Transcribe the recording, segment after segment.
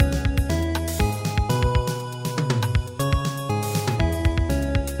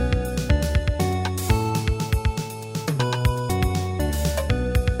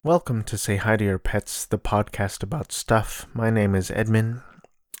Welcome to Say Hi to Your Pets, the podcast about stuff. My name is Edmond.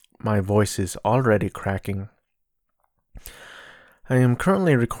 My voice is already cracking. I am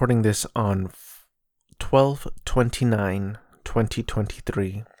currently recording this on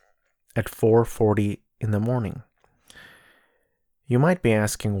 12/29/2023 at 4:40 in the morning. You might be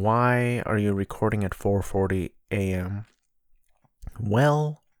asking, why are you recording at 4:40 a.m.?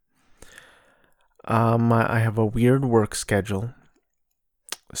 Well, I have a weird work schedule.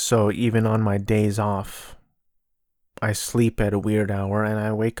 So even on my days off, I sleep at a weird hour and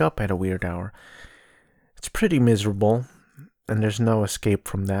I wake up at a weird hour. It's pretty miserable, and there's no escape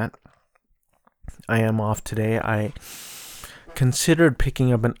from that. I am off today. I considered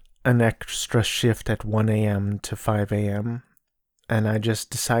picking up an extra shift at 1 a.m. to 5 a.m., and I just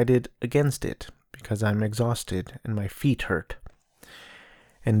decided against it because I'm exhausted and my feet hurt.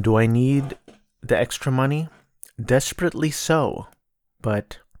 And do I need the extra money? Desperately so.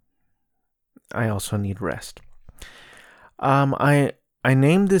 But I also need rest. I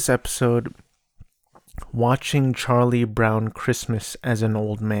named this episode Watching Charlie Brown Christmas as an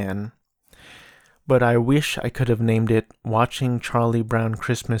Old Man, but I wish I could have named it Watching Charlie Brown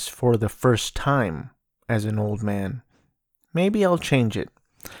Christmas for the First Time as an Old Man. Maybe I'll change it.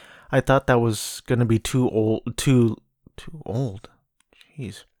 I thought that was gonna be too old.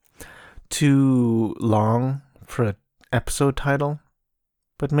 Jeez, too long for an episode title.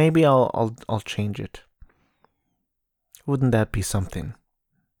 But maybe I'll change it. Wouldn't that be something?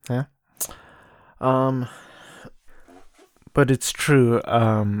 Huh? But it's true.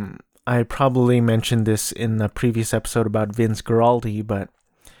 I probably mentioned this in the previous episode about Vince Guaraldi, but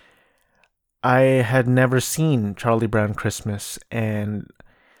I had never seen Charlie Brown Christmas, and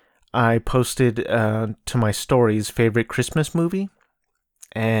I posted to my stories favorite Christmas movie,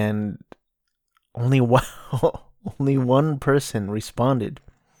 and only one person responded.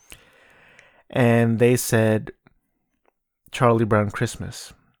 And they said Charlie Brown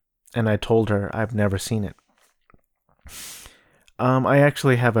Christmas. And I told her I've never seen it. I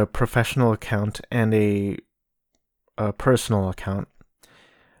actually have a professional account and a personal account.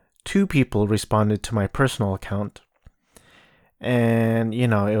 2 people responded to my personal account. And,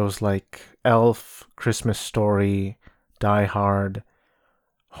 it was like Elf, Christmas Story, Die Hard,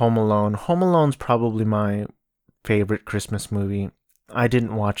 Home Alone. Home Alone's probably my favorite Christmas movie. I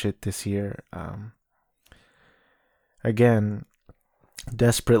didn't watch it this year. Again,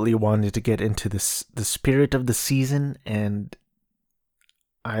 desperately wanted to get into the spirit of the season, and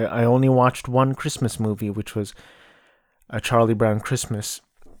I only watched one Christmas movie, which was A Charlie Brown Christmas.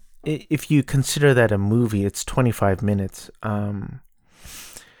 If you consider that a movie, it's 25 minutes. And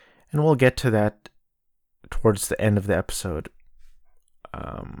we'll get to that towards the end of the episode.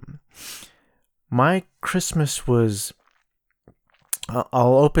 My Christmas was...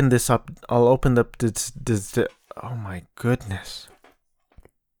 I'll open this up. I'll open up this. Oh my goodness.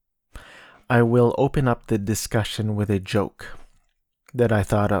 I will open up the discussion with a joke that I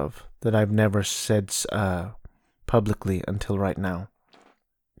thought of that I've never said publicly until right now.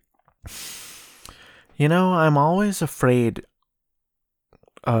 I'm always afraid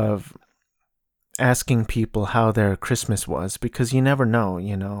of asking people how their Christmas was because you never know,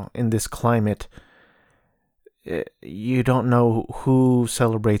 in this climate. You don't know who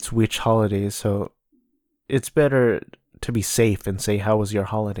celebrates which holidays, so it's better to be safe and say, how was your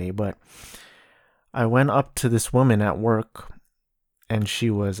holiday? But I went up to this woman at work, and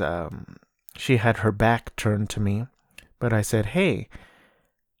she had her back turned to me, but I said, hey,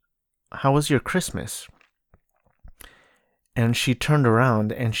 how was your Christmas? And she turned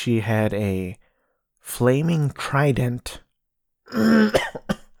around, and she had a flaming trident.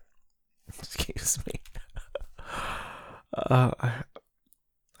 Excuse me. I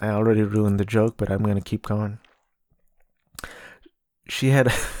already ruined the joke, but I'm going to keep going.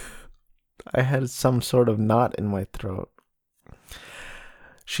 I had some sort of knot in my throat.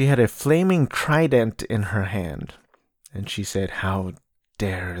 She had a flaming trident in her hand, and she said, how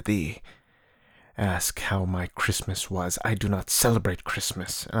dare thee ask how my Christmas was? I do not celebrate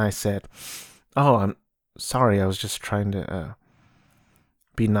Christmas. And I said, oh, I'm sorry, I was just trying to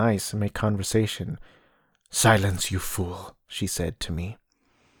be nice and make conversation. Silence, you fool, she said to me.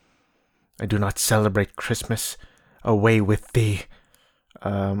 I do not celebrate Christmas. Away with thee.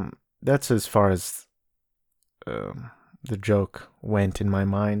 That's as far as the joke went in my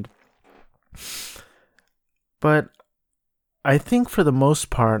mind. But I think for the most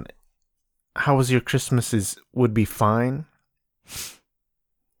part, how was your Christmas would be fine.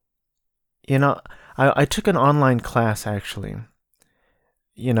 I took an online class actually,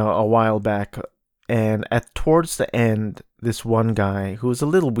 a while back. And towards the end, this one guy, who was a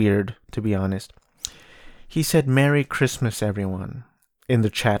little weird, to be honest, he said, "Merry Christmas, everyone," in the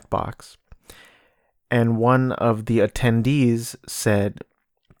chat box. And one of the attendees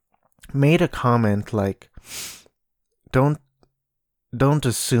made a comment like, don't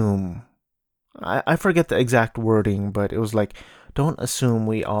assume. I forget the exact wording, but it was like, "Don't assume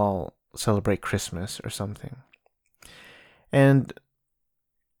we all celebrate Christmas," or something. And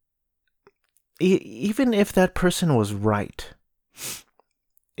even if that person was right,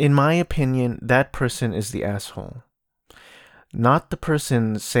 in my opinion, that person is the asshole. Not the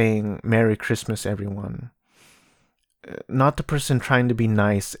person saying "Merry Christmas, everyone." Not the person trying to be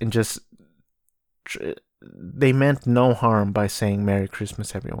nice and just... They meant no harm by saying "Merry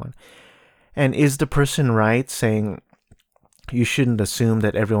Christmas, everyone." And is the person right saying you shouldn't assume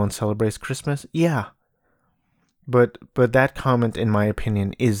that everyone celebrates Christmas? Yeah. But that comment, in my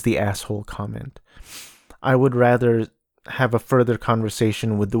opinion, is the asshole comment. I would rather have a further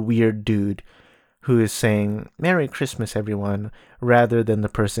conversation with the weird dude who is saying "Merry Christmas, everyone," rather than the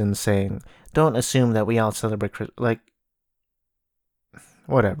person saying, "Don't assume that we all celebrate Christmas." Like,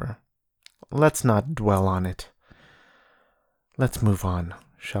 whatever. Let's not dwell on it. Let's move on,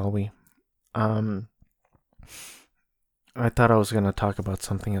 shall we? I thought I was going to talk about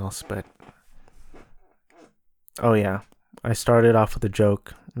something else, but... Oh yeah, I started off with a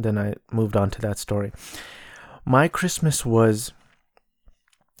joke, then I moved on to that story. My Christmas was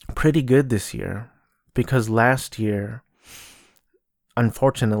pretty good this year, because last year,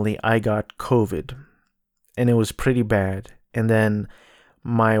 unfortunately, I got COVID, and it was pretty bad. And then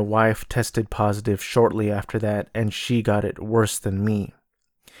my wife tested positive shortly after that, and she got it worse than me.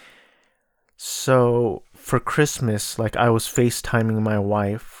 So for Christmas, like, I was FaceTiming my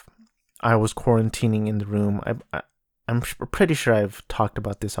wife. I was quarantining in the room. I'm pretty sure I've talked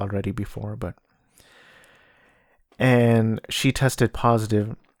about this already before, but... And she tested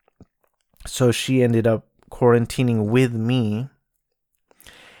positive, so she ended up quarantining with me.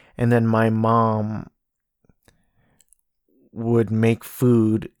 And then my mom would make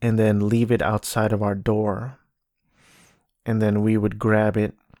food and then leave it outside of our door. And then we would grab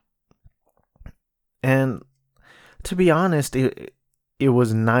it. And to be honest, it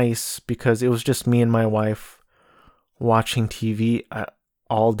was nice because it was just me and my wife watching TV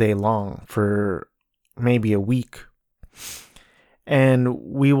all day long for maybe a week. And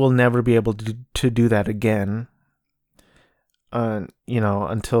we will never be able to do that again,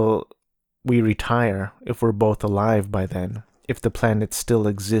 until we retire, if we're both alive by then, if the planet still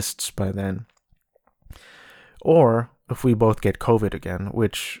exists by then. Or if we both get COVID again,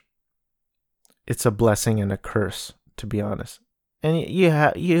 which it's a blessing and a curse, to be honest. And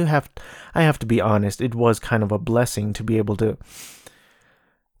I have to be honest, it was kind of a blessing to be able to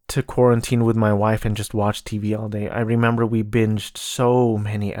quarantine with my wife and just watch TV all day. I remember we binged so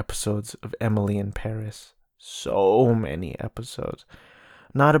many episodes of Emily in Paris. So many episodes.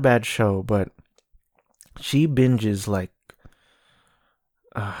 Not a bad show, but she binges like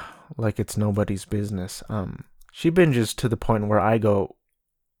it's nobody's business. She binges to the point where I go,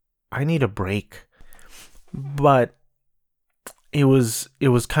 I need a break. But it was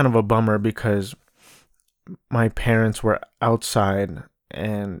kind of a bummer because my parents were outside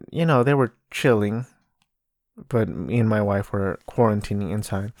and, they were chilling, but me and my wife were quarantining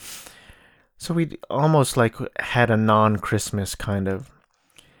inside. So we almost like had a non-Christmas kind of.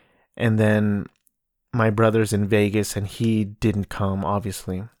 And then my brother's in Vegas and he didn't come,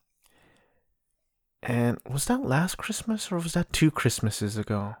 obviously. And was that last Christmas or was that 2 Christmases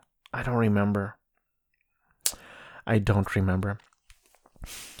ago? I don't remember.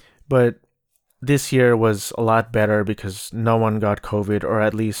 But this year was a lot better because no one got COVID, or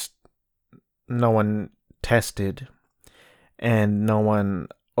at least no one tested, and no one,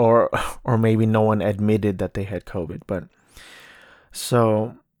 or maybe no one admitted that they had COVID. But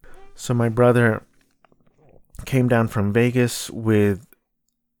so my brother came down from Vegas with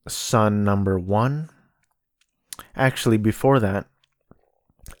son number 1. Actually, before that,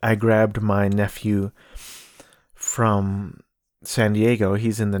 I grabbed my nephew from San Diego.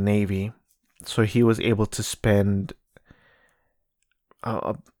 He's in the Navy, so he was able to spend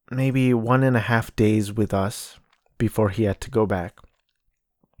maybe 1.5 days with us before he had to go back.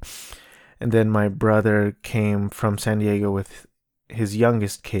 And then my brother came from San Diego with his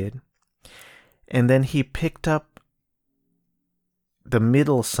youngest kid. And then he picked up the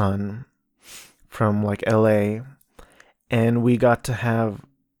middle son from like LA. And we got to have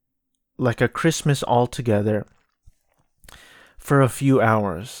like a Christmas all together for a few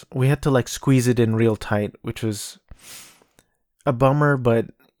hours. We had to like squeeze it in real tight, which was a bummer,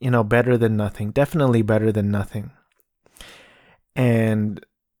 but better than nothing. Definitely better than nothing. And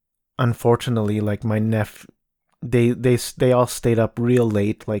unfortunately, like my they all stayed up real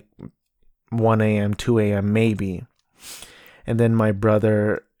late, like 1 a.m., 2 a.m. maybe. And then my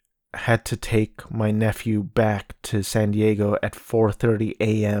brother had to take my nephew back to San Diego at 4:30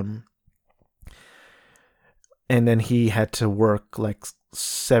 a.m. And then he had to work like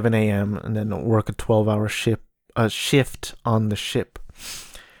 7 a.m. and then work a 12-hour shift on the ship,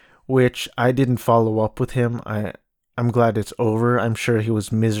 which I didn't follow up with him. I'm glad it's over. I'm sure he was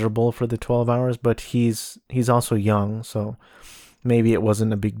miserable for the 12 hours, but he's also young, so maybe it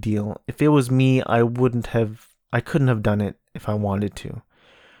wasn't a big deal. If it was me, I couldn't have done it if I wanted to.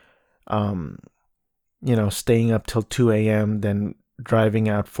 Staying up till 2 a.m., then driving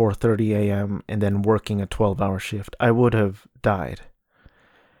out 4:30 a.m. and then working a 12-hour shift. I would have died.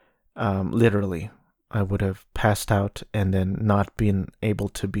 Literally. I would have passed out and then not been able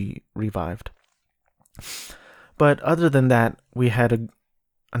to be revived. But other than that, we had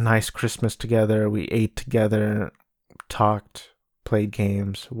a nice Christmas together. We ate together, talked, played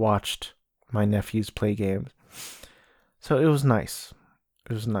games, watched my nephews play games. So it was nice.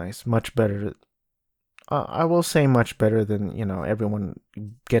 It was nice. Much better. I will say much better than, everyone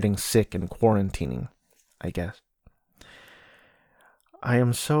getting sick and quarantining, I guess. I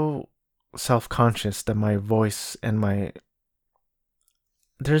am so self-conscious that my voice and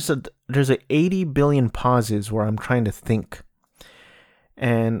there's a 80 billion pauses where I'm trying to think.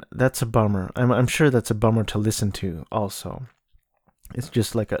 And that's a bummer. I'm sure that's a bummer to listen to also. It's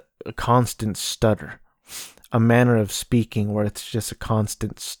just like a constant stutter. A manner of speaking where it's just a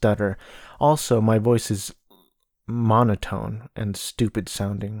constant stutter. Also, my voice is monotone and stupid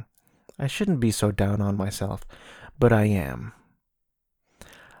sounding. I shouldn't be so down on myself, but I am.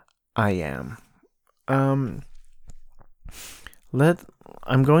 I'm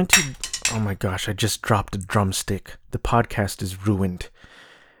going to... Oh my gosh, I just dropped a drumstick. The podcast is ruined.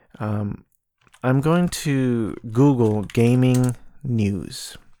 I'm going to Google gaming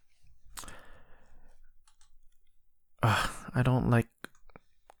news. I don't like...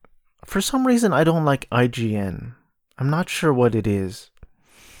 For some reason, I don't like IGN. I'm not sure what it is.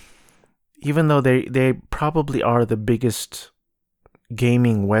 Even though they probably are the biggest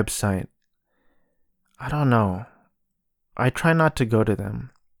gaming website. I don't know. I try not to go to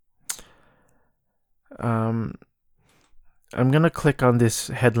them. I'm going to click on this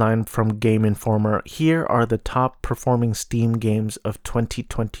headline from Game Informer. Here are the top performing Steam games of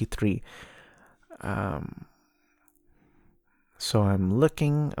 2023. So I'm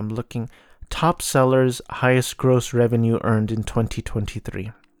looking. Top sellers, highest gross revenue earned in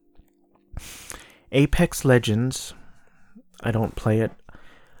 2023. Apex Legends, I don't play it.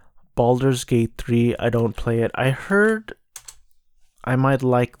 Baldur's Gate 3, I don't play it. I heard I might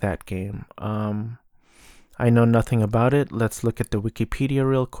like that game. I know nothing about it. Let's look at the Wikipedia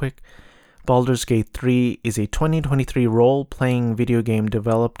real quick. Baldur's Gate 3 is a 2023 role-playing video game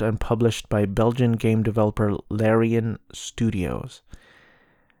developed and published by Belgian game developer Larian Studios.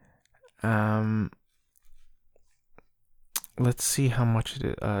 Let's see how much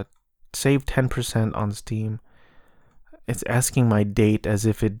it is. Save 10% on Steam. It's asking my date as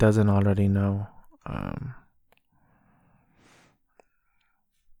if it doesn't already know.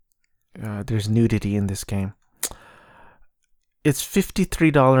 There's nudity in this game. It's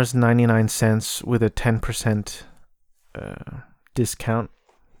 $53.99 with a 10% discount.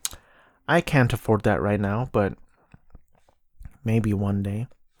 I can't afford that right now, but maybe one day.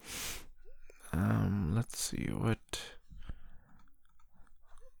 Let's see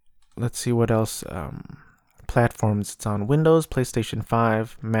what else platforms it's on. Windows, PlayStation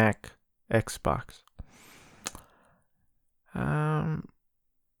 5, Mac, Xbox.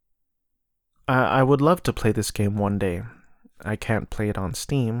 I would love to play this game one day. I can't play it on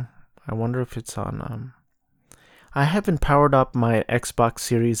Steam. I wonder if it's on... I haven't powered up my Xbox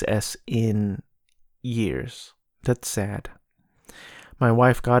Series S in years. That's sad. My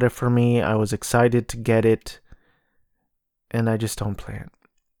wife got it for me. I was excited to get it. And I just don't play it.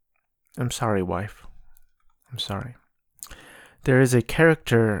 I'm sorry, wife. I'm sorry. There is a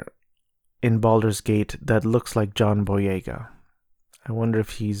character in Baldur's Gate that looks like John Boyega. I wonder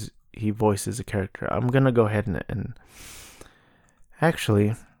if he voices a character. I'm going to go ahead and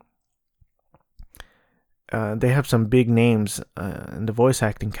actually, they have some big names in the voice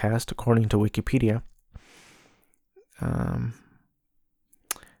acting cast, according to Wikipedia.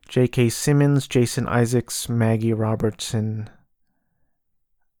 J.K. Simmons, Jason Isaacs, Maggie Robertson,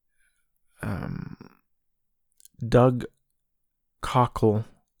 Doug Cockle,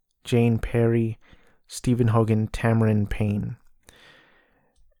 Jane Perry, Stephen Hogan, Tamarin Payne.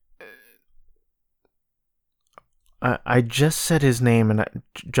 I just said his name, and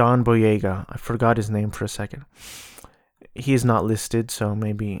John Boyega. I forgot his name for a second. He is not listed, so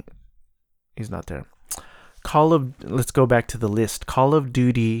maybe he's not there. Let's go back to the list. Call of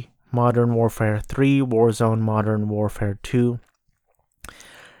Duty, Modern Warfare 3, Warzone, Modern Warfare 2.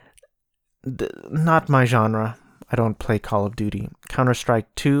 Not my genre. I don't play Call of Duty.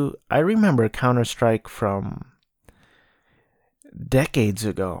 Counter-Strike 2. I remember Counter-Strike from decades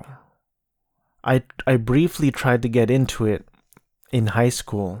ago. I briefly tried to get into it in high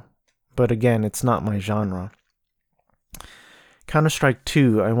school, but again, it's not my genre. Counter-Strike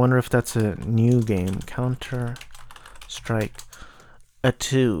 2, I wonder if that's a new game. Counter-Strike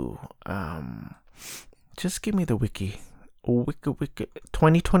 2. Just give me the wiki. Wiki.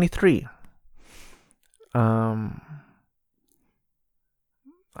 2023. I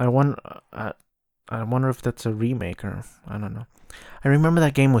wonder if that's a remake or I don't know. I remember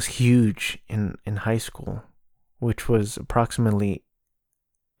that game was huge in high school, which was approximately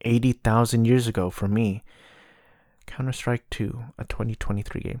 80,000 years ago for me. Counter-Strike 2, a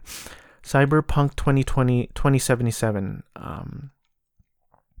 2023 game. Cyberpunk 2077.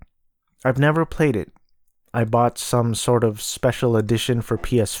 I've never played it. I bought some sort of special edition for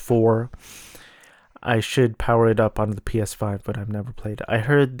PS4. I should power it up on the PS5, but I've never played it. I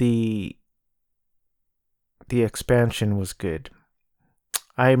heard the expansion was good.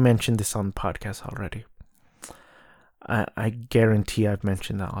 I mentioned this on the podcast already. I guarantee I've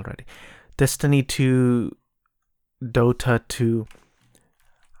mentioned that already. Destiny 2, Dota 2.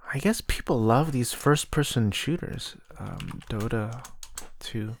 I guess people love these first-person shooters. Dota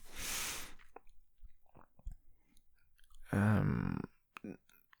 2.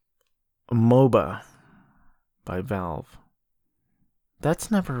 MOBA by Valve. That's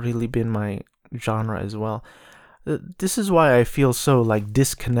never really been my genre as well. This is why I feel so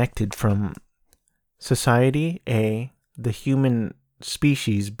disconnected from society, A, the human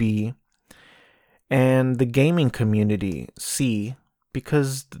species, B, and the gaming community, C,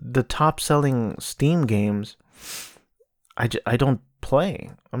 because the top selling Steam games I don't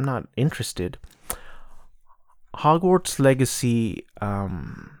play. I'm not interested. Hogwarts Legacy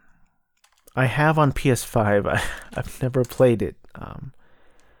I have on PS5. I've never played it.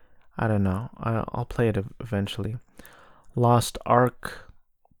 I don't know. I'll play it eventually. Lost Ark,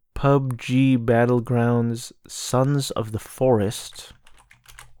 PUBG Battlegrounds, Sons of the Forest.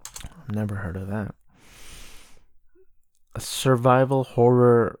 I've never heard of that. A survival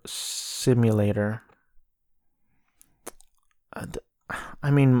horror simulator. I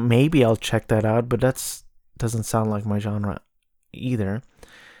mean, maybe I'll check that out, but that doesn't sound like my genre either.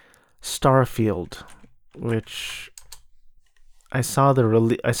 Starfield, which I saw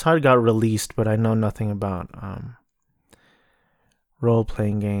it got released, but I know nothing about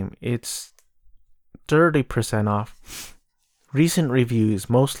role-playing game. It's 30% off. Recent reviews,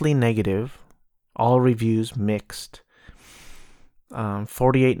 mostly negative. All reviews mixed.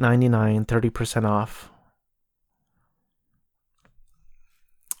 $48.99, 30% off.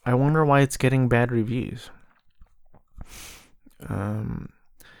 I wonder why it's getting bad reviews.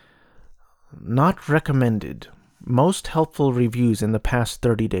 Not recommended. Most helpful reviews in the past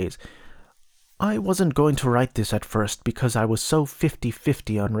 30 days. I wasn't going to write this at first because I was so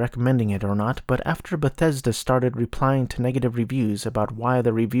 50-50 on recommending it or not, but after Bethesda started replying to negative reviews about why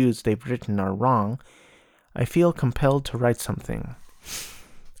the reviews they've written are wrong, I feel compelled to write something.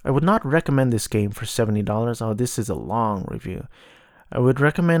 I would not recommend this game for $70. Oh, this is a long review. I would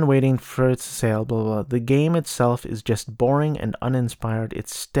recommend waiting for its sale, blah, blah, blah. The game itself is just boring and uninspired.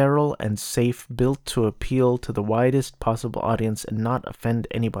 It's sterile and safe, built to appeal to the widest possible audience and not offend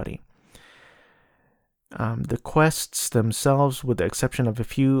anybody. The quests themselves, with the exception of a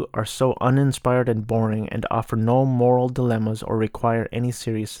few, are so uninspired and boring and offer no moral dilemmas or require any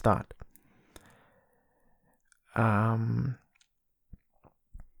serious thought.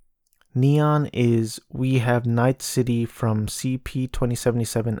 Neon is We Have Night City from CP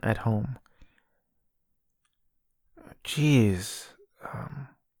 2077 at home. Jeez.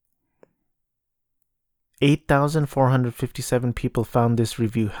 8,457 people found this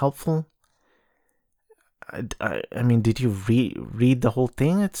review helpful. I mean, did you read the whole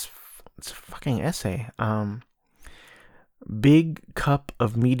thing? It's a fucking essay. Big Cup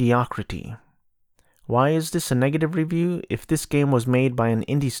of Mediocrity. Why is this a negative review? If this game was made by an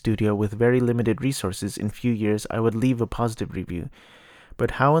indie studio with very limited resources in few years, I would leave a positive review.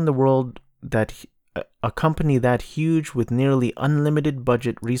 But how in the world that a company that huge with nearly unlimited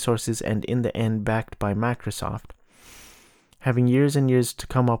budget resources and in the end backed by Microsoft, having years and years to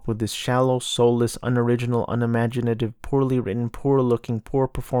come up with this shallow, soulless, unoriginal, unimaginative, poorly written, poor-looking,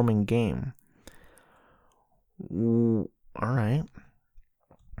 poor-performing game? All right.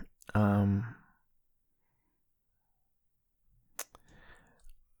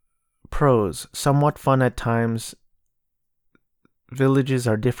 Pros: somewhat fun at times. Villages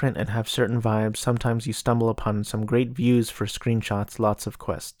are different and have certain vibes. Sometimes you stumble upon some great views for screenshots, lots of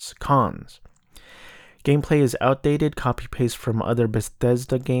quests. Cons: gameplay is outdated, copy-paste from other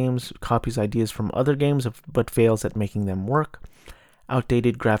Bethesda games, copies ideas from other games, but fails at making them work.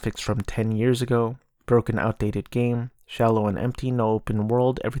 Outdated graphics from 10 years ago. Broken, outdated game. Shallow and empty, no open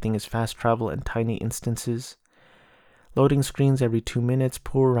world, everything is fast travel and tiny instances. Loading screens every 2 minutes,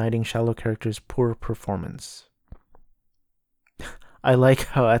 poor writing, shallow characters, poor performance. I like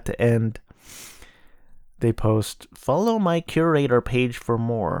how at the end they post, follow my curator page for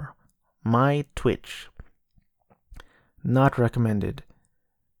more. My Twitch. Not recommended.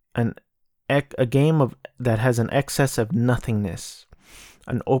 A game that has an excess of nothingness.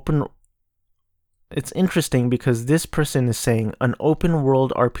 It's interesting because this person is saying an open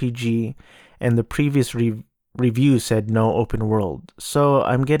world RPG, and the previous review said no open world. So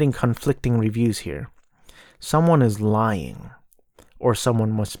I'm getting conflicting reviews here. Someone is lying, or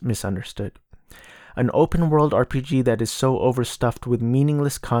someone misunderstood. An open world RPG that is so overstuffed with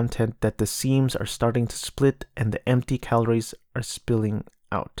meaningless content that the seams are starting to split and the empty calories are spilling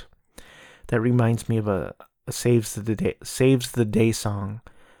out. That reminds me of a Saves the Day song,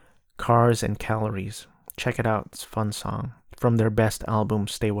 Cars and Calories. Check it out, it's a fun song from their best album,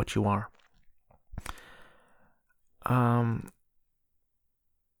 Stay What You Are.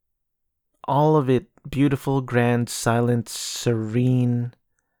 All of it beautiful, grand, silent, serene.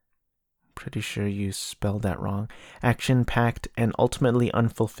 Pretty sure you spelled that wrong. Action-packed and ultimately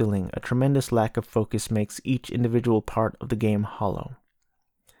unfulfilling. A tremendous lack of focus makes each individual part of the game hollow.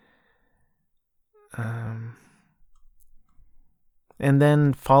 And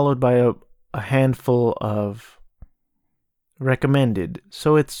then followed by a handful of recommended.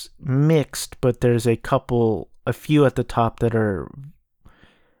 So it's mixed, but there's a few at the top that are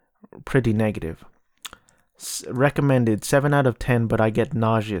pretty negative. Recommended 7 out of 10, but I get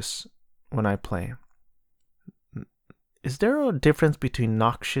nauseous when I play. Is there a difference between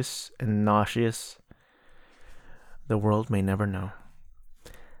noxious and nauseous? The world may never know.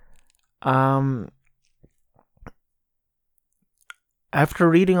 After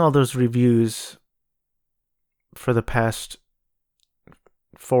reading all those reviews for the past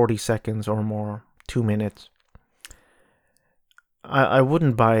 40 seconds or more, 2 minutes, I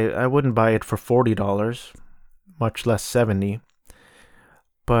wouldn't buy it for $40, much less $70.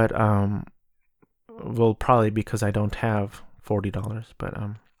 But well, probably because I don't have $40. But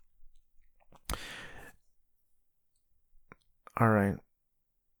all right,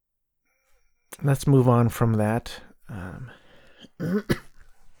 let's move on from that.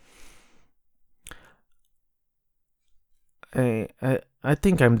 I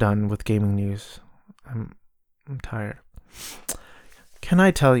think I'm done with gaming news. I'm tired. Can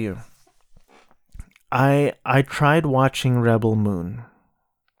I tell you? I tried watching Rebel Moon.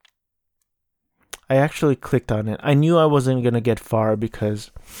 I actually clicked on it. I knew I wasn't gonna get far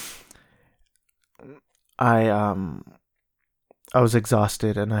because I was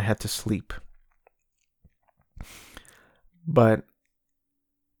exhausted and I had to sleep. But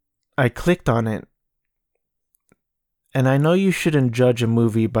I clicked on it, and I know you shouldn't judge a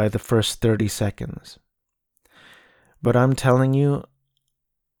movie by the first 30 seconds. But I'm telling you,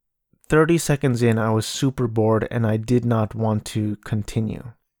 30 seconds in, I was super bored and I did not want to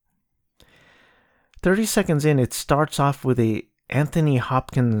continue. 30 seconds in, it starts off with a Anthony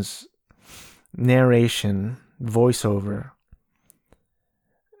Hopkins narration, voiceover,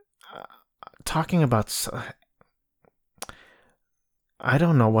 talking about... I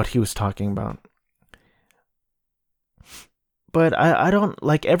don't know what he was talking about. But I don't...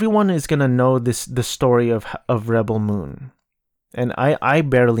 Like, everyone is going to know the story of Rebel Moon. And I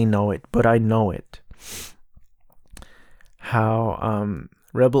barely know it, but I know it. How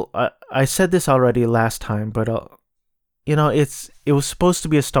I said this already last time, but it was supposed to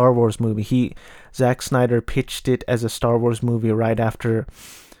be a Star Wars movie. Zack Snyder pitched it as a Star Wars movie right after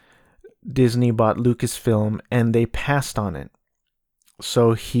Disney bought Lucasfilm, and they passed on it.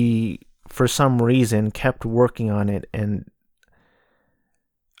 So he, for some reason, kept working on it and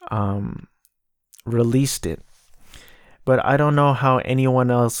released it. But I don't know how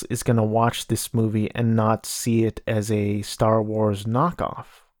anyone else is going to watch this movie and not see it as a Star Wars knockoff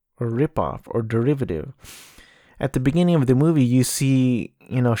or ripoff or derivative. At the beginning of the movie, you see,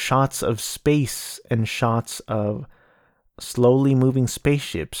 shots of space and shots of slowly moving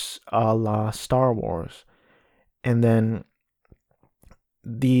spaceships a la Star Wars. And then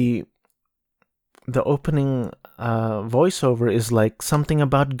the the opening voiceover is like something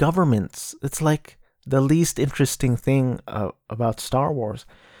about governments. It's like the least interesting thing about Star Wars.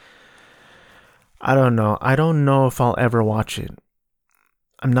 I don't know. I don't know if I'll ever watch it.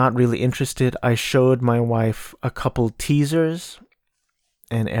 I'm not really interested. I showed my wife a couple teasers,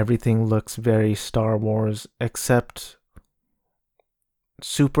 and everything looks very Star Wars, except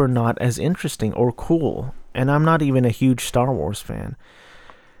super not as interesting or cool. And I'm not even a huge Star Wars fan.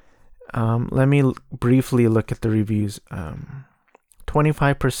 Let me briefly look at the reviews.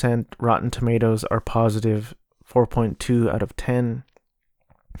 25% Rotten Tomatoes are positive, 4.2 out of 10.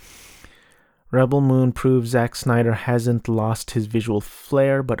 Rebel Moon proves Zack Snyder hasn't lost his visual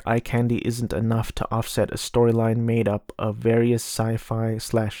flair, but eye candy isn't enough to offset a storyline made up of various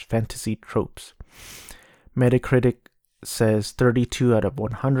sci-fi/fantasy tropes. Metacritic says 32 out of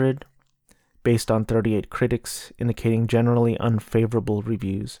 100, based on 38 critics, indicating generally unfavorable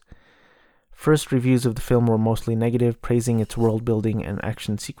reviews. First reviews of the film were mostly negative, praising its world building and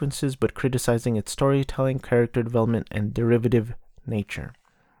action sequences, but criticizing its storytelling, character development, and derivative nature.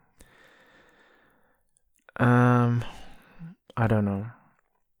 I don't know.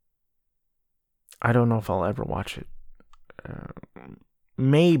 I don't know if I'll ever watch it.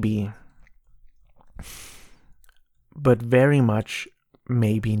 Maybe, but very much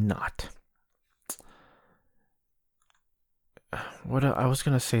maybe not. I was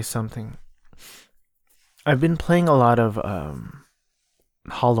gonna say something. I've been playing a lot of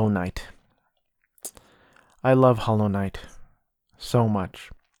Hollow Knight. I love Hollow Knight so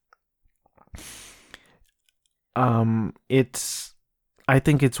much. I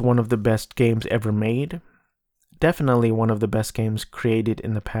think it's one of the best games ever made. Definitely one of the best games created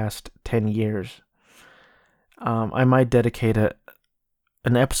in the past 10 years. I might dedicate an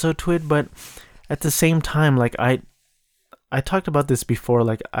episode to it, but at the same time, like I talked about this before,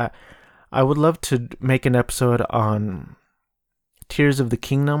 like I would love to make an episode on Tears of the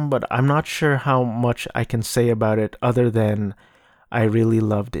Kingdom, but I'm not sure how much I can say about it other than I really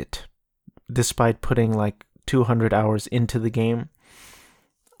loved it. Despite putting like 200 hours into the game,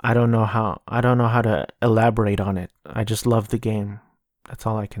 I don't know how to elaborate on it. I just love the game. That's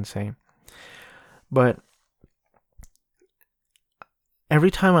all I can say. But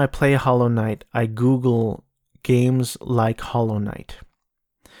every time I play Hollow Knight, I Google games like Hollow Knight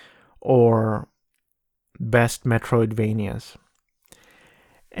or best Metroidvanias.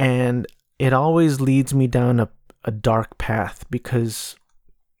 And it always leads me down a dark path, because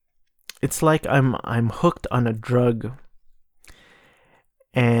it's like I'm hooked on a drug,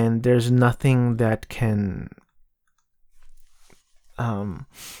 and there's nothing that can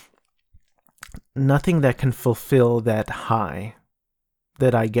fulfill that high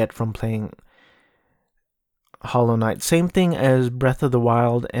that I get from playing Hollow Knight. Same thing as Breath of the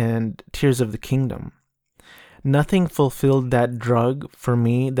Wild and Tears of the Kingdom. Nothing fulfilled that drug for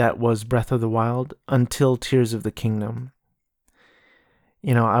me that was Breath of the Wild until Tears of the Kingdom.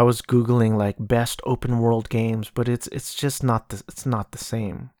 You know, I was Googling like best open world games, but it's just not the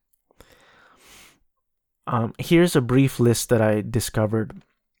same. Here's a brief list that I discovered.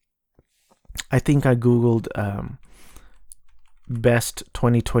 I think I Googled best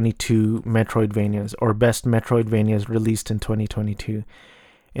 2022 Metroidvanias, or best Metroidvanias released in 2022.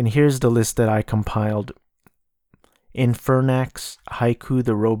 And here's the list that I compiled. Infernax, Haiku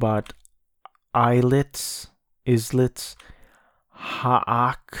the Robot, Islets,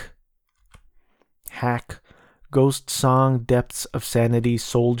 Hack, Ghost Song, Depths of Sanity,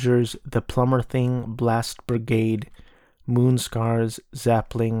 Soldiers, The Plumber Thing, Blast Brigade, Moonscars,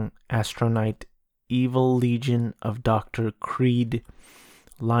 Zappling, Astronite, Evil Legion of Dr. Creed,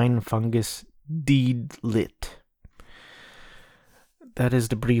 Line Fungus, Deed Lit. That is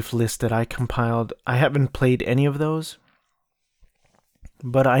the brief list that I compiled. I haven't played any of those,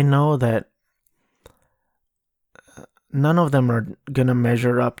 but I know that none of them are gonna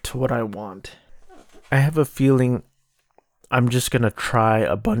measure up to what I want. I have a feeling I'm just gonna try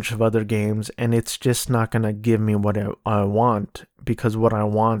a bunch of other games, and it's just not gonna give me what I want, because what I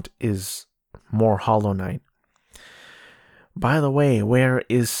want is more Hollow Knight. By the way, where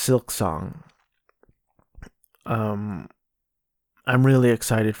is Silksong? I'm really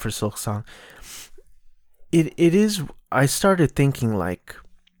excited for Silksong. It is. I started thinking like,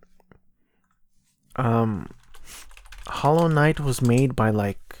 Hollow Knight was made by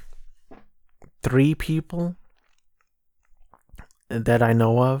like 3 people that I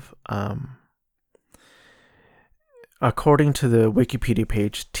know of. According to the Wikipedia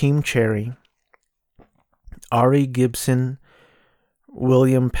page, Team Cherry, Ari Gibson,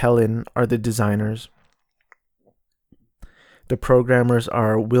 William Pellin are the designers. The programmers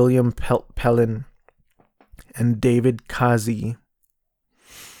are William Pellin, and David Kazi.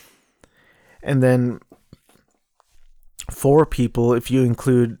 And then 4 people if you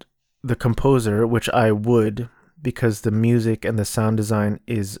include the composer, which I would, because the music and the sound design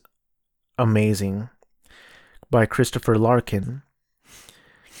is amazing, by Christopher Larkin.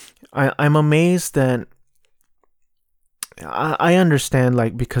 I'm amazed that I understand,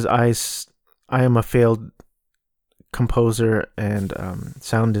 like, because I am a failed composer and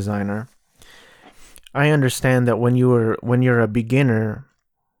sound designer. I understand that when you're a beginner,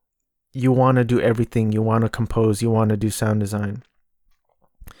 you want to do everything. You want to compose, you want to do sound design.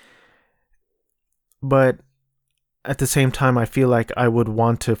 But at the same time, I feel like I would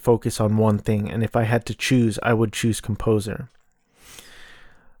want to focus on one thing, and if I had to choose, I would choose composer.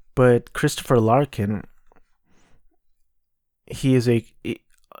 But Christopher Larkin, he is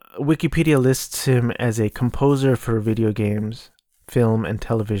Wikipedia lists him as a composer for video games, film, and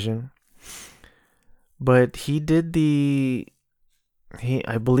television. But I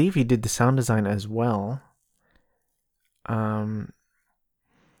believe he did the sound design as well.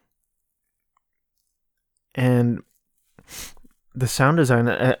 And the sound design,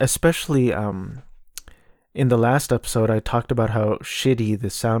 especially in the last episode, I talked about how shitty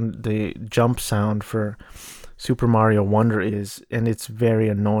the jump sound for Super Mario Wonder is, and it's very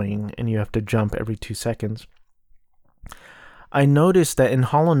annoying, and you have to jump every 2 seconds. I noticed that in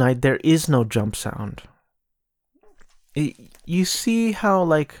Hollow Knight there is no jump sound. You see how,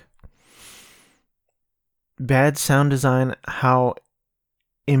 like, bad sound design, how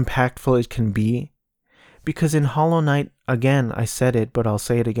impactful it can be? Because in Hollow Knight, again, I said it, but I'll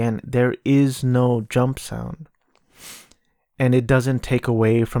say it again, there is no jump sound. And it doesn't take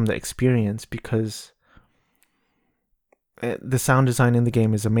away from the experience, because the sound design in the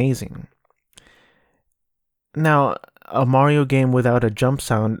game is amazing. Now, a Mario game without a jump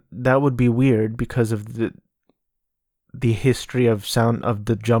sound, that would be weird because of the history of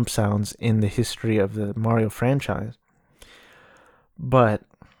the jump sounds in the history of the Mario franchise. But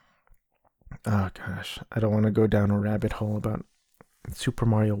oh gosh, I don't want to go down a rabbit hole about Super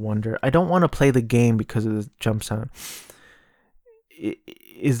Mario Wonder. I don't want to play the game because of the jump sound.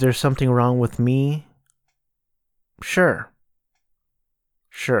 Is there something wrong with me? Sure.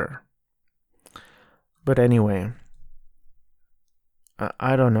 But anyway,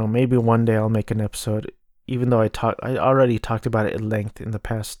 I don't know. Maybe one day I'll make an episode, even though I already talked about it at length in the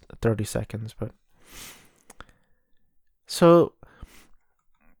past 30 seconds. But so,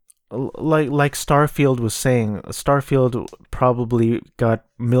 like Starfield was saying, Starfield probably got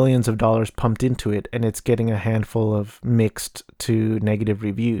millions of dollars pumped into it, and it's getting a handful of mixed to negative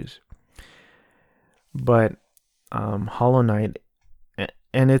reviews. But Hollow Knight,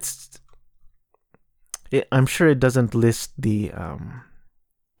 and I'm sure it doesn't list the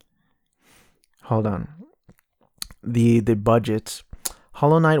the budgets.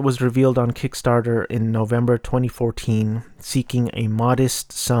 Hollow Knight was revealed on Kickstarter in November 2014, seeking a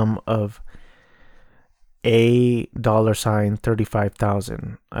modest sum of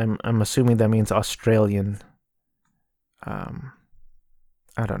 $35,000. I'm assuming that means Australian. I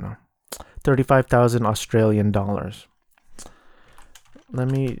don't know. 35,000 Australian dollars. Let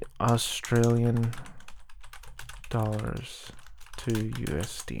me Australian dollars to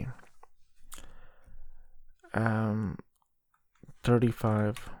USD.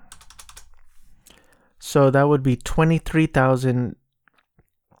 35. So that would be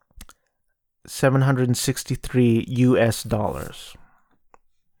 23,763 US dollars.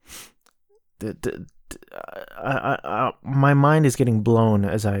 My mind is getting blown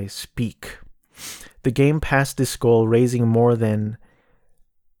as I speak. The game passed this goal, raising more than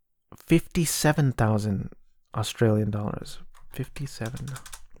 57,000 Australian dollars. 57.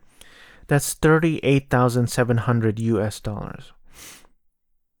 That's 38,700 US dollars.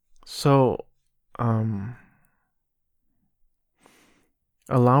 So,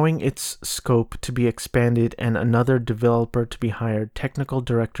 allowing its scope to be expanded and another developer to be hired, technical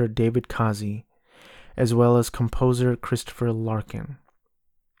director David Kazi, as well as composer Christopher Larkin.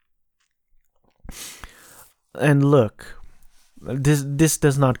 And look, this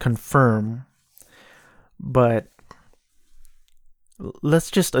does not confirm, but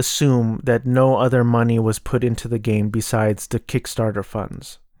let's just assume that no other money was put into the game besides the Kickstarter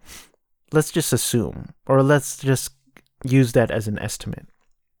funds. Let's just assume, or let's just use that as an estimate.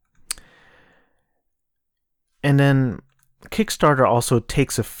 And then Kickstarter also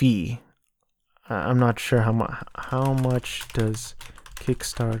takes a fee. I'm not sure how much does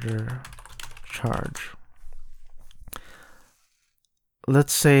Kickstarter charge.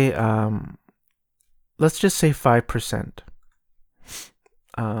 Let's say let's just say 5%.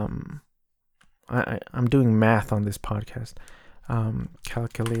 I'm doing math on this podcast.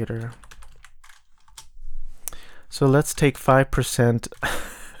 Calculator. So let's take 5%.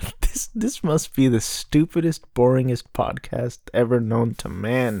 This must be the stupidest, boringest podcast ever known to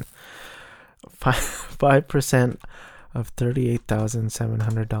man. 5% of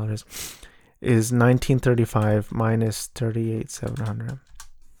 $38,700 is $1935 minus $38,700.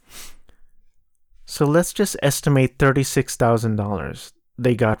 So let's just estimate $36,000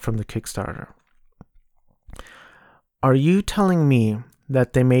 they got from the Kickstarter. Are you telling me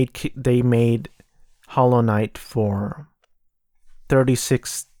that they made Hollow Knight for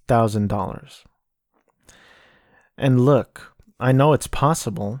 $36,000? And look, I know it's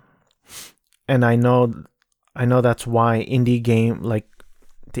possible, and I know that's why the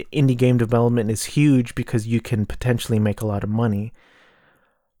indie game development is huge, because you can potentially make a lot of money.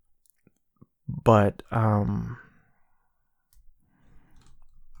 But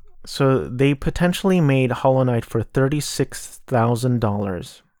so they potentially made Hollow Knight for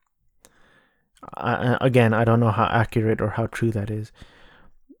 $36,000. Again, I don't know how accurate or how true that is,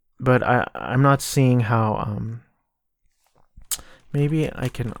 but I'm not seeing how. Maybe I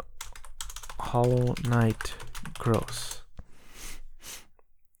can Hollow Knight gross.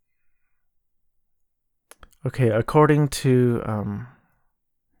 Okay, according to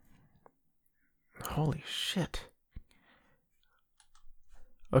holy shit.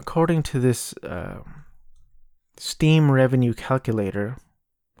 According to this Steam revenue calculator,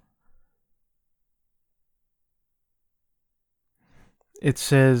 it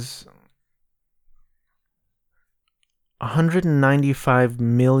says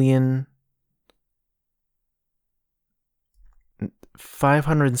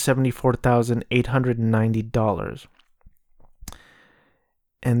 195,574,890,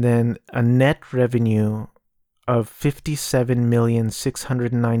 and then a net revenue of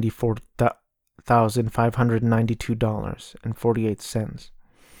 $57,694,592.48.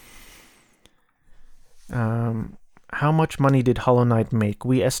 How much money did Hollow Knight make?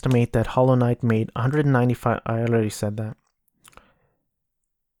 We estimate that Hollow Knight made 195. I already said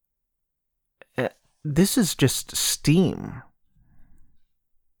that. This is just Steam.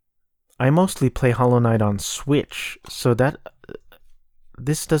 I mostly play Hollow Knight on Switch, so that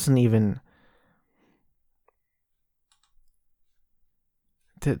this doesn't even.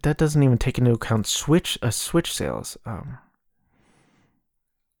 That doesn't even take into account Switch sales.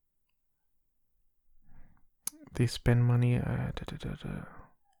 They spend money.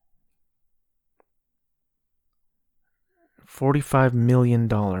 $45 million.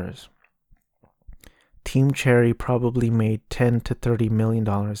 Team Cherry probably made $10 to $30 million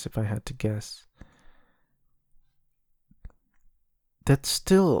if I had to guess. That's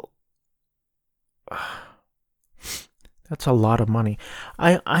still. That's a lot of money.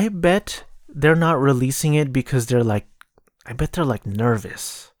 I bet they're not releasing it because they're like. I bet they're like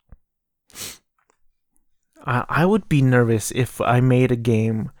nervous. I would be nervous if I made a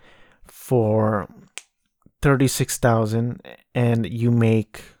game for $36,000 and you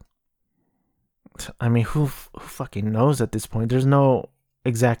make. I mean, who fucking knows at this point? There's no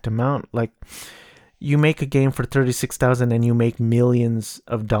exact amount. Like, you make a game for $36,000 and you make millions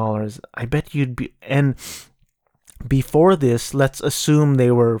of dollars. I bet you'd be. And before this, let's assume they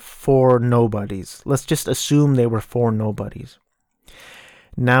were 4 nobodies. Let's just assume they were 4 nobodies.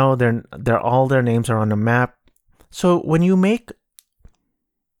 Now they're all their names are on the map. So when you make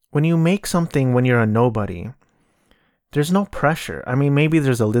something when you're a nobody, there's no pressure. I mean, maybe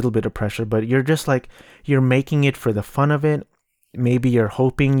there's a little bit of pressure, but you're just like, you're making it for the fun of it. Maybe you're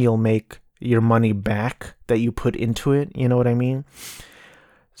hoping you'll make your money back that you put into it. You know what I mean?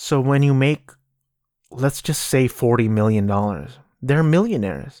 So when you make, let's just say $40 million, they're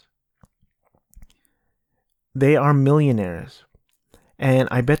millionaires. They are millionaires. And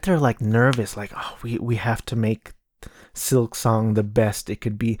I bet they're like nervous, like, oh, we have to make Silk Song the best it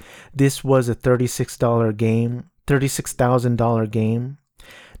could be. This was a $36 game, $36,000 game.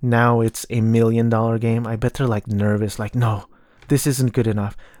 Now it's $1 million game. I bet they're like nervous, like, no, this isn't good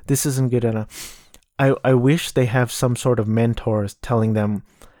enough. This isn't good enough. I wish they have some sort of mentors telling them,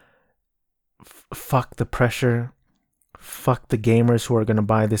 fuck the pressure. Fuck the gamers who are going to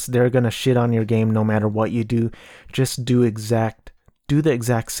buy this. They're going to shit on your game no matter what you do. Just do the exact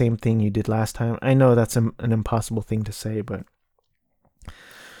same thing you did last time. I know that's an impossible thing to say, but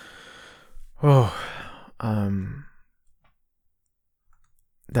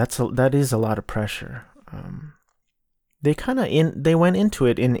that is a lot of pressure. They went into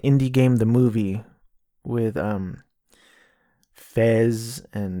it in Indie Game the Movie with Fez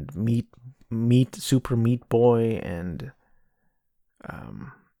and Meat Super Meat Boy and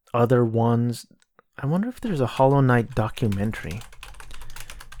other ones. I wonder if there's a Hollow Knight documentary.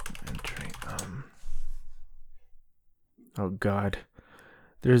 Oh God.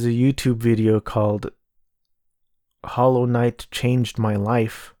 There's a YouTube video called Hollow Knight Changed My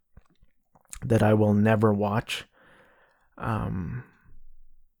Life that I will never watch.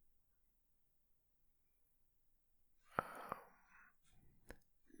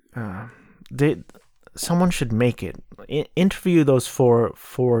 Someone should make it. Interview those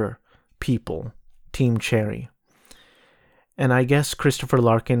four people, Team Cherry. And I guess Christopher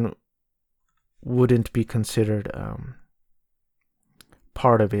Larkin wouldn't be considered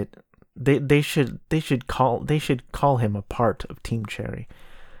part of it. They should call him a part of Team Cherry.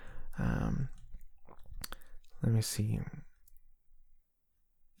 Let me see.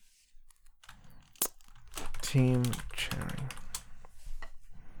 Team Cherry.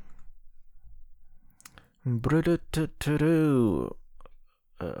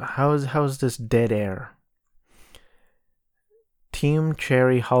 How's this dead air? Team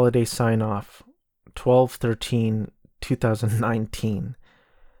Cherry holiday sign off 12/13/2019.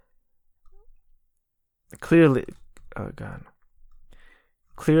 Clearly, oh God.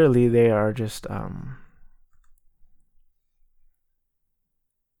 Clearly they are just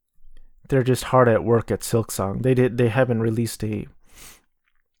they're just hard at work at Silksong. They haven't released a.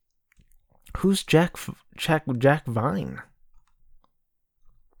 Who's Jack Vine?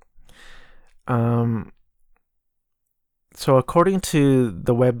 So according to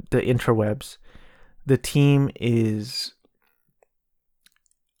the interwebs, the team is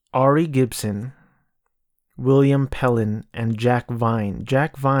Ari Gibson, William Pellin, and Jack Vine.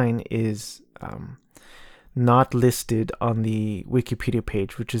 Jack Vine is not listed on the Wikipedia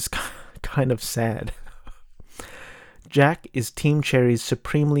page, which is kind of sad. Jack is Team Cherry's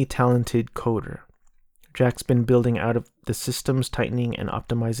supremely talented coder. Jack's been building out of the systems, tightening and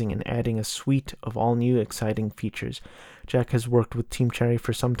optimizing and adding a suite of all new exciting features. Jack has worked with Team Cherry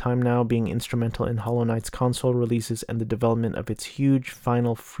for some time now, being instrumental in Hollow Knight's console releases and the development of its huge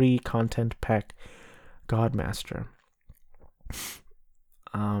final free content pack, Godmaster.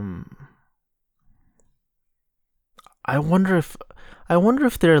 I wonder if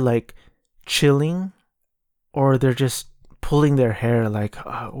they're like chilling, or they're just pulling their hair like,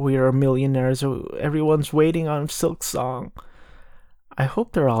 we are millionaires, everyone's waiting on Silksong. I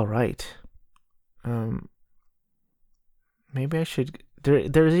hope they're all right. Maybe I should.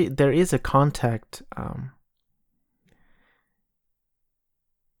 There is a contact.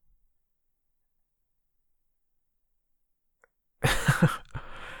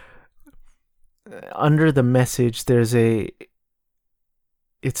 Under the message, it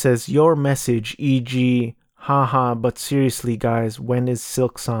says, your message, e.g., haha, but seriously, guys, when is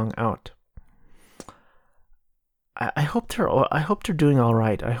Silksong out? I hope they're doing all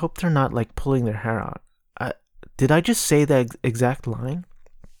right. I hope they're not like pulling their hair out. Did I just say that exact line?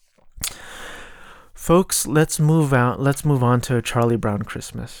 Folks, let's move on to Charlie Brown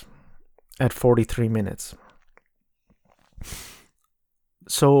Christmas at 43 minutes.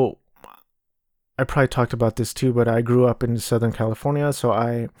 So I probably talked about this too, but I grew up in Southern California, so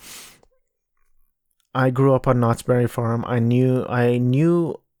I grew up on Knott's Berry Farm. I knew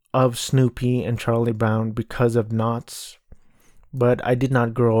of Snoopy and Charlie Brown because of Knott's, but I did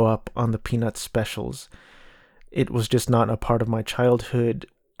not grow up on the Peanut specials. It was just not a part of my childhood.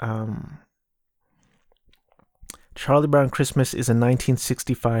 Charlie Brown Christmas is a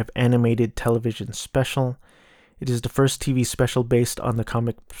 1965 animated television special. It is the first TV special based on the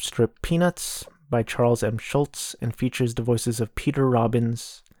comic strip Peanuts by Charles M. Schulz and features the voices of Peter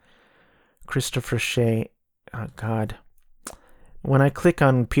Robbins, Christopher Shea. Oh, God. When I click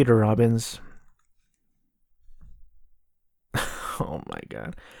on Peter Robbins, oh my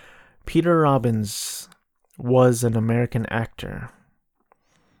God. Peter Robbins was an American actor.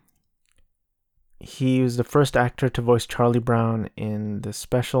 He was the first actor to voice Charlie Brown in the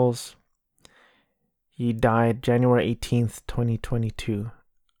specials. He died January 18th, 2022.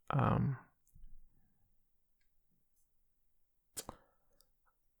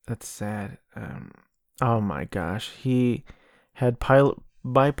 That's sad. Oh my gosh. He had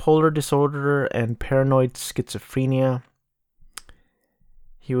bipolar disorder and paranoid schizophrenia.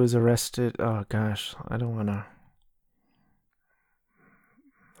 He was arrested. Oh gosh, I don't want to.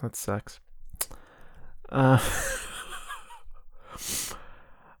 That sucks.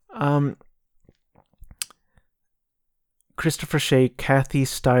 Christopher Shea, Kathy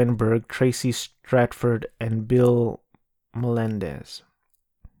Steinberg, Tracy Stratford, and Bill Melendez.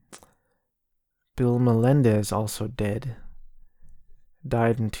 Bill Melendez also dead.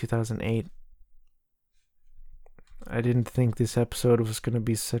 Died in 2008. I didn't think this episode was going to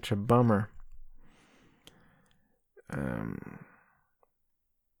be such a bummer. Um,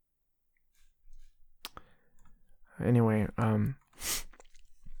 anyway,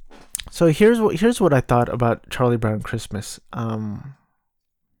 so here's what I thought about Charlie Brown Christmas. I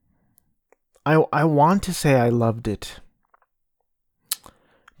want to say I loved it,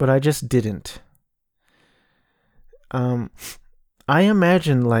 but I just didn't. I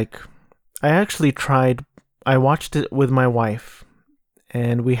imagine, like, I actually tried. I watched it with my wife,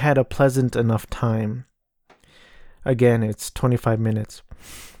 and we had a pleasant enough time. Again, it's 25 minutes.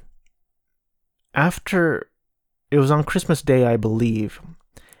 After it was on Christmas Day, I believe,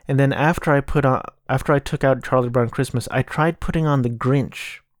 and then after I took out Charlie Brown Christmas, I tried putting on The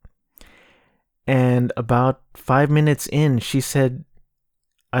Grinch. And about 5 minutes in, she said,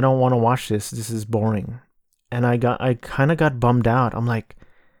 "I don't want to watch this. This is boring." And I kind of got bummed out. I'm like,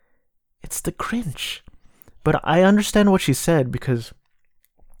 it's The Grinch. But I understand what she said because,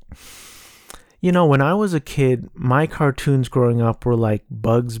 when I was a kid, my cartoons growing up were like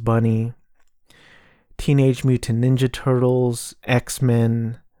Bugs Bunny, Teenage Mutant Ninja Turtles,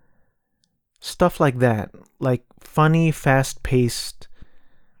 X-Men, stuff like that. Like funny, fast-paced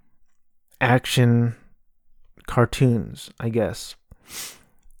action cartoons, I guess.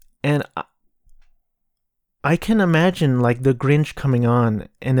 And I can imagine like The Grinch coming on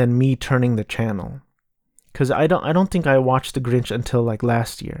and then me turning the channel, because I don't think I watched The Grinch until like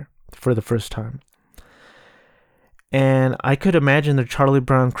last year for the first time. And I could imagine the Charlie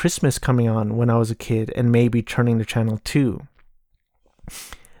Brown Christmas coming on when I was a kid and maybe turning the channel too.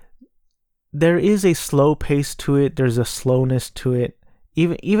 There is a slow pace to it. There's a slowness to it.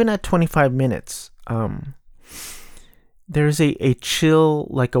 Even at 25 minutes, there's a chill,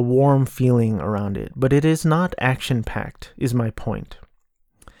 like a warm feeling around it. But it is not action-packed, is my point.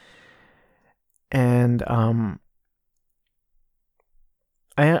 And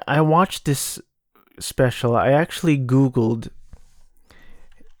I watched this special. I actually Googled,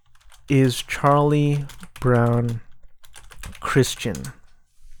 is Charlie Brown Christian?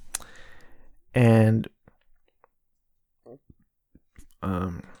 And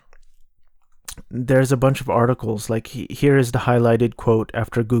there's a bunch of articles. Like, here is the highlighted quote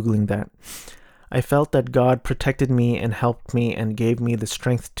after Googling that. "I felt that God protected me and helped me and gave me the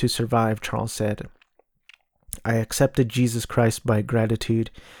strength to survive," Charles said. "I accepted Jesus Christ by gratitude.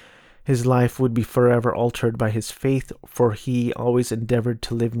 His life would be forever altered by his faith, for he always endeavored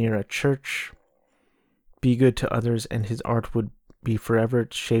to live near a church, be good to others, and his art would be forever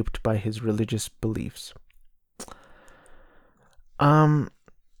shaped by his religious beliefs."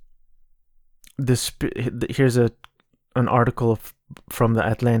 Here's an article from The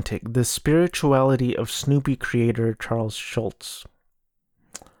Atlantic. "The Spirituality of Snoopy creator Charles Schulz."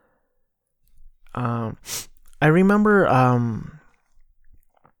 I remember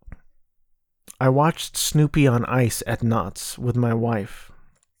I watched Snoopy on Ice at Knott's with my wife.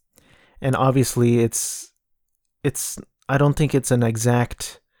 And obviously it's I don't think it's an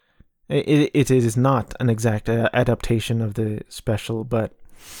exact it is not an exact adaptation of the special, but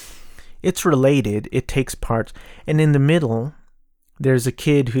it's related. It takes parts. And in the middle, there's a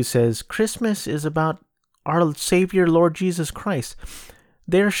kid who says, "Christmas is about our Savior, Lord Jesus Christ."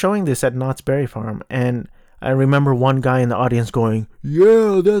 They're showing this at Knott's Berry Farm. And I remember one guy in the audience going,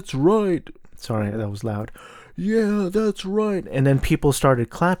 "Yeah, that's right." Sorry, that was loud. "Yeah, that's right." And then people started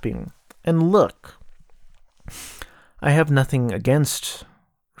clapping. And look, I have nothing against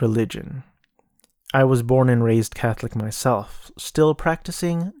religion. I was born and raised Catholic myself. Still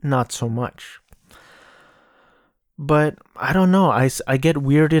practicing? Not so much. But I don't know. I get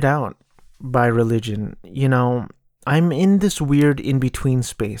weirded out by religion. I'm in this weird in-between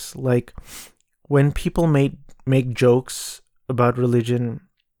space. Like, when people make jokes about religion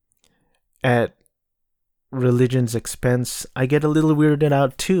at religion's expense, I get a little weirded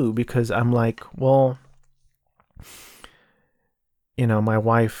out too, because I'm like, well, my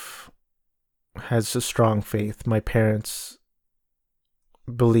wife has a strong faith. My parents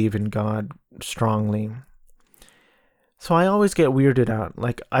believe in God strongly. So I always get weirded out.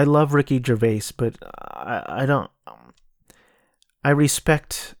 Like, I love Ricky Gervais, but I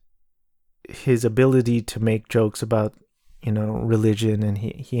respect his ability to make jokes about, religion, and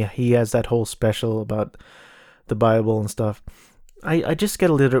he has that whole special about the Bible and stuff. I just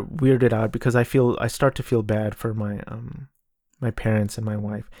get a little weirded out because I start to feel bad for my parents and my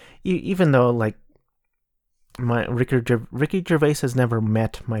wife, even though, like, Ricky Gervais has never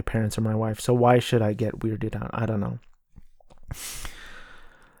met my parents or my wife, so why should I get weirded out? I don't know.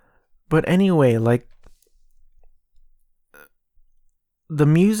 But anyway, like, the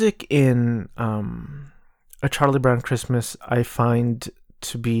music in A Charlie Brown Christmas I find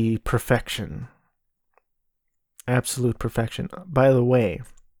to be perfection. Absolute perfection. By the way,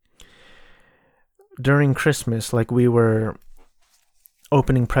 during Christmas, like we were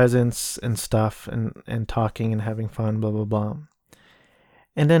opening presents and stuff and talking and having fun, blah, blah, blah.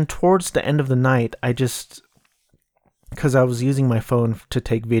 And then towards the end of the night, because I was using my phone to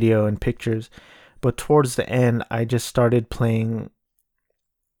take video and pictures, but towards the end, I just started playing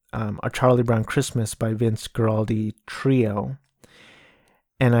A Charlie Brown Christmas by Vince Guaraldi Trio.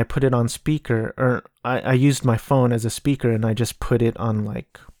 And I put it on speaker, or I used my phone as a speaker, and I just put it on,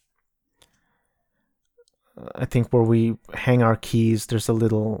 like, I think where we hang our keys, there's a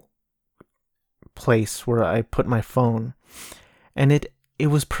little place where I put my phone. And it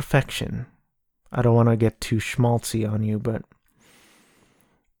was perfection. I don't want to get too schmaltzy on you, but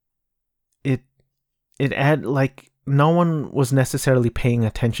it had, like, no one was necessarily paying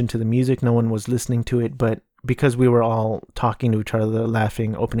attention to the music, no one was listening to it, but because we were all talking to each other,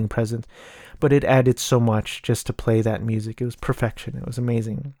 laughing, opening presents, but it added so much just to play that music. It was perfection. It was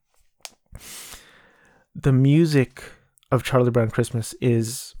amazing. The music of Charlie Brown Christmas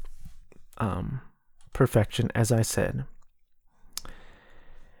is perfection, as I said.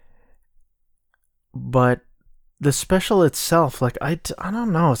 But the special itself, like, I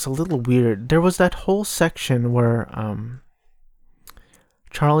don't know, it's a little weird. There was that whole section where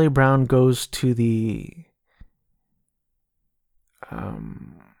Charlie Brown goes to the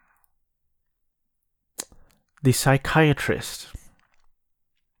psychiatrist,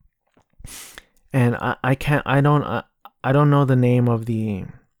 and I don't know the name of the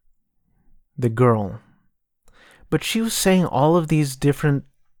girl, but she was saying all of these different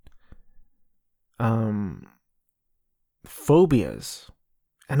phobias,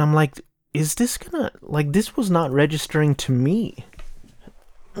 and I'm like, is this gonna, like, this was not registering to me.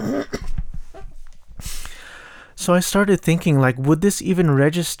 So I started thinking, like, would this even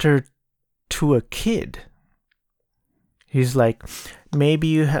register to a kid? He's like, maybe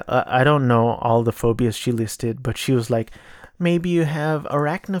you have, I don't know all the phobias she listed, but she was like, maybe you have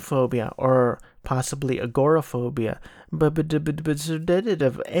arachnophobia or possibly agoraphobia, but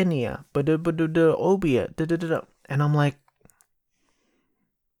enia, obia, and I'm like,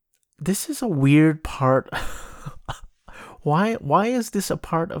 this is a weird part. Why is this a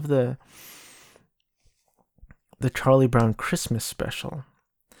part of the Charlie Brown Christmas special?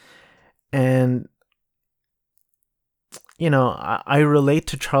 And you know, I relate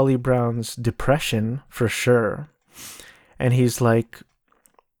to Charlie Brown's depression for sure. And he's like,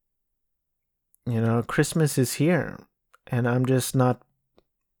 you know, Christmas is here and I'm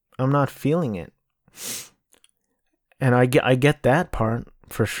not feeling it. And I get that part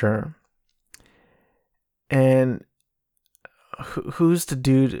for sure. And who's the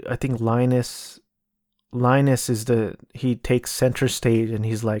dude? I think Linus is he takes center stage and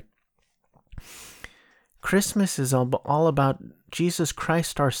he's like, Christmas is all about Jesus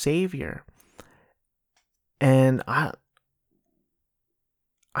Christ, our Savior. And I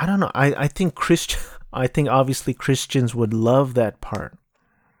don't know. I think obviously Christians would love that part.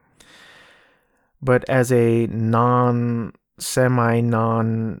 But as a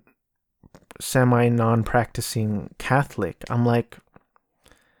non-practicing Catholic, I'm like,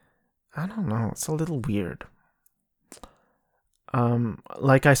 I don't know. It's a little weird.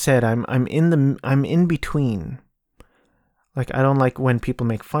 Like I said, I'm in between. Like, I don't like when people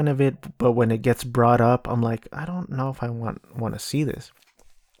make fun of it, but when it gets brought up, I'm like, I don't know if I want to see this.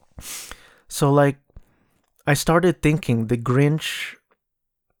 So, like, I started thinking the Grinch,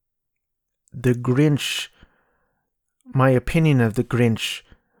 my opinion of the Grinch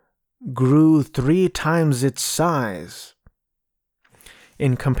grew 3 times its size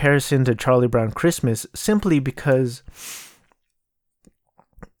in comparison to Charlie Brown Christmas, simply because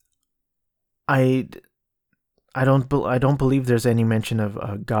I don't believe there's any mention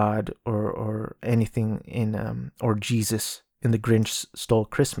of God or anything in or Jesus in The Grinch Stole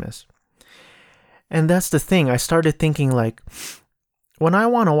Christmas. And that's the thing. I started thinking, like, when I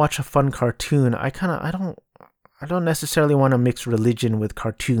want to watch a fun cartoon, I don't necessarily want to mix religion with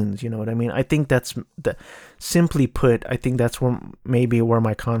cartoons, you know what I mean? I think that's simply put, I think that's where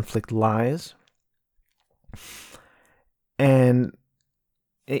my conflict lies. And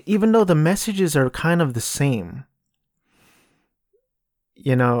even though the messages are kind of the same,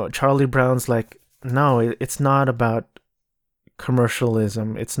 you know, Charlie Brown's like, no, it's not about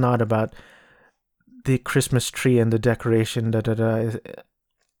commercialism. It's not about the Christmas tree and the decoration,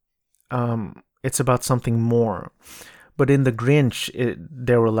 it's about something more. But in the Grinch,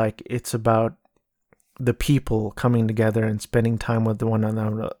 they were like, it's about the people coming together and spending time with one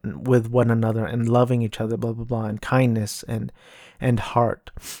another and loving each other, blah blah blah, and kindness and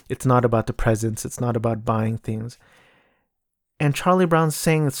heart. It's not about the presents. It's not about buying things. And Charlie Brown's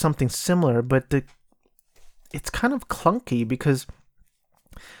saying something similar, but it's kind of clunky because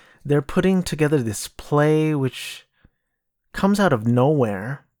they're putting together this play which comes out of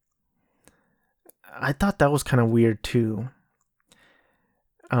nowhere. I thought that was kind of weird too.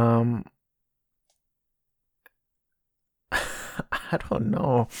 I don't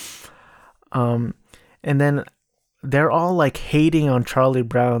know. And then they're all like hating on Charlie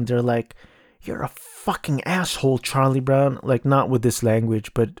Brown. They're like, "You're a fucking asshole, Charlie Brown." Like, not with this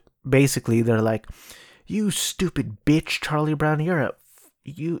language, but basically they're like, "You stupid bitch, Charlie Brown.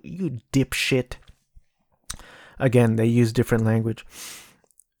 You dipshit." Again, they use different language.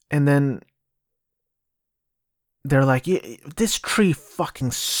 And then they're like, "This tree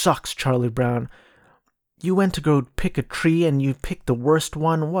fucking sucks, Charlie Brown. You went to go pick a tree and you picked the worst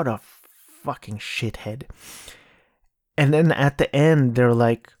one. What a fucking shithead." And then at the end, they're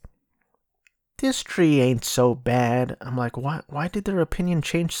like, "This tree ain't so bad." I'm like, why did their opinion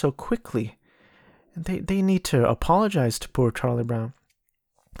change so quickly? And they need to apologize to poor Charlie Brown.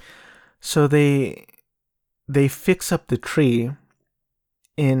 So they fix up the tree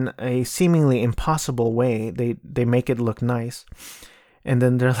in a seemingly impossible way. They make it look nice. And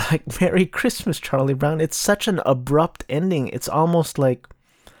then they're like, "Merry Christmas, Charlie Brown." It's such an abrupt ending. It's almost like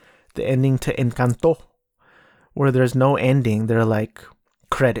the ending to Encanto, where there's no ending. They're like,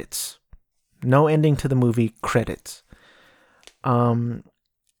 credits. No ending to the movie, credits.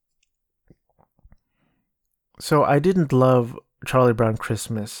 So I didn't love Charlie Brown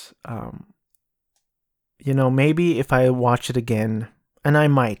Christmas. Maybe if I watch it again, and I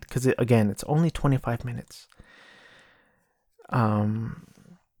might, because it's only 25 minutes.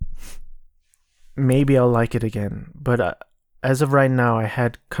 Maybe I'll like it again. But as of right now, I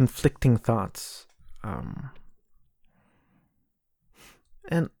had conflicting thoughts.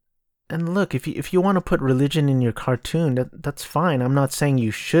 And look, if you want to put religion in your cartoon, that's fine. I'm not saying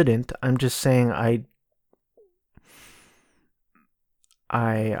you shouldn't. I'm just saying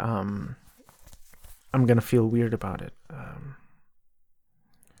I'm gonna feel weird about it.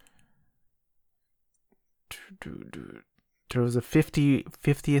 There was a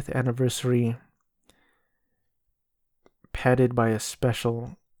 50th anniversary padded by a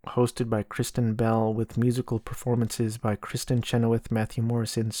special hosted by Kristen Bell with musical performances by Kristen Chenoweth, Matthew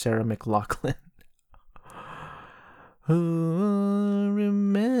Morrison, Sarah McLachlan. "Who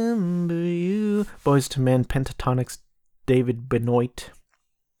remember you?" Boys to Men, Pentatonix, David Benoit,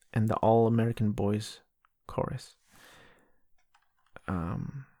 and the All American Boys chorus.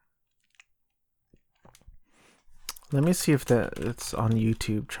 Let me see if it's on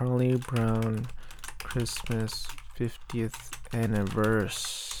YouTube. Charlie Brown Christmas 50th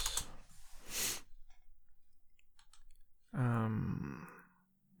anniversary.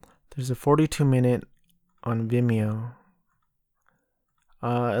 There's a 42-minute on Vimeo.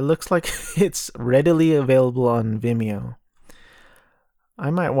 It looks like it's readily available on Vimeo. I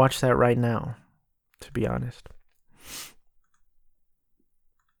might watch that right now, to be honest.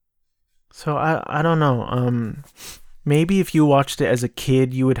 So I don't know. Maybe if you watched it as a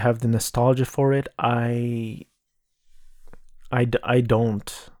kid, you would have the nostalgia for it. I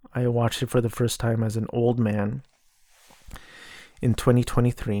don't. I watched it for the first time as an old man in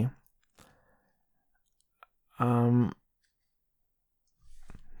 2023.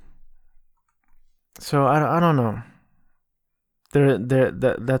 So I don't know.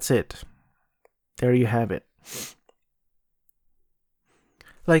 That's it. There you have it.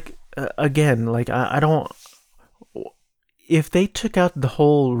 Like again, like I don't. If they took out the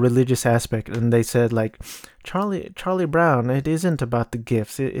whole religious aspect and they said like, Charlie Brown, it isn't about the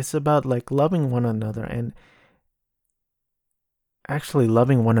gifts. It's about like loving one another, and actually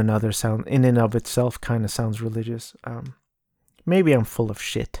loving one another sound in and of itself kind of sounds religious. Maybe I'm full of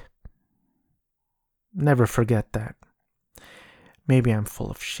shit. Never forget that. Maybe I'm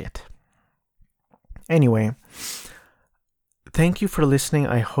full of shit. Anyway, thank you for listening.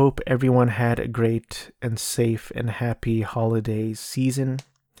 I hope everyone had a great and safe and happy holiday season.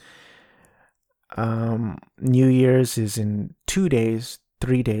 New Year's is in 2 days,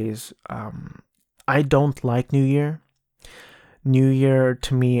 3 days. I don't like New Year. New Year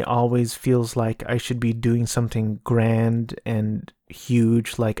to me always feels like I should be doing something grand and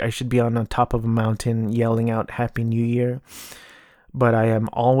huge. Like I should be on the top of a mountain yelling out Happy New Year. But I am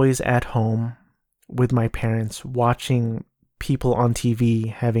always at home with my parents watching people on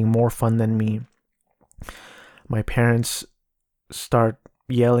TV having more fun than me. My parents start,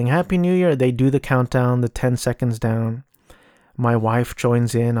 yelling Happy New Year. They do the countdown, the 10 seconds down. My wife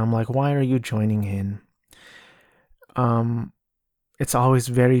joins in. I'm like, why are you joining in? It's always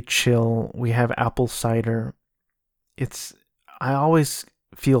very chill. We have apple cider. I always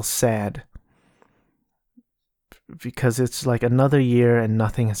feel sad because it's like another year and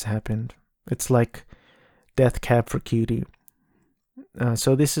nothing has happened. It's like Death Cab for Cutie.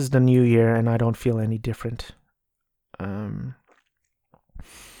 So this is the new year and I don't feel any different. And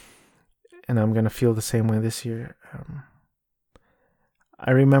I'm going to feel the same way this year.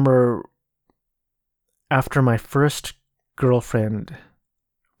 I remember after my first girlfriend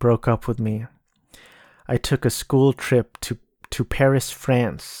broke up with me, I took a school trip to Paris,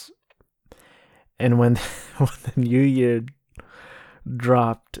 France. And when the new year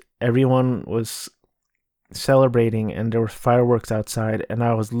dropped, everyone was celebrating and there were fireworks outside and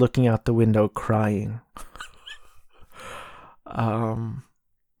I was looking out the window crying. I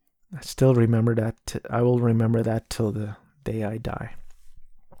still remember that. I will remember that till the day I die.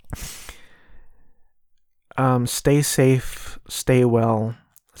 Stay safe, stay well,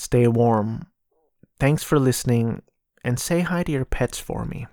 stay warm. Thanks for listening, and say hi to your pets for me.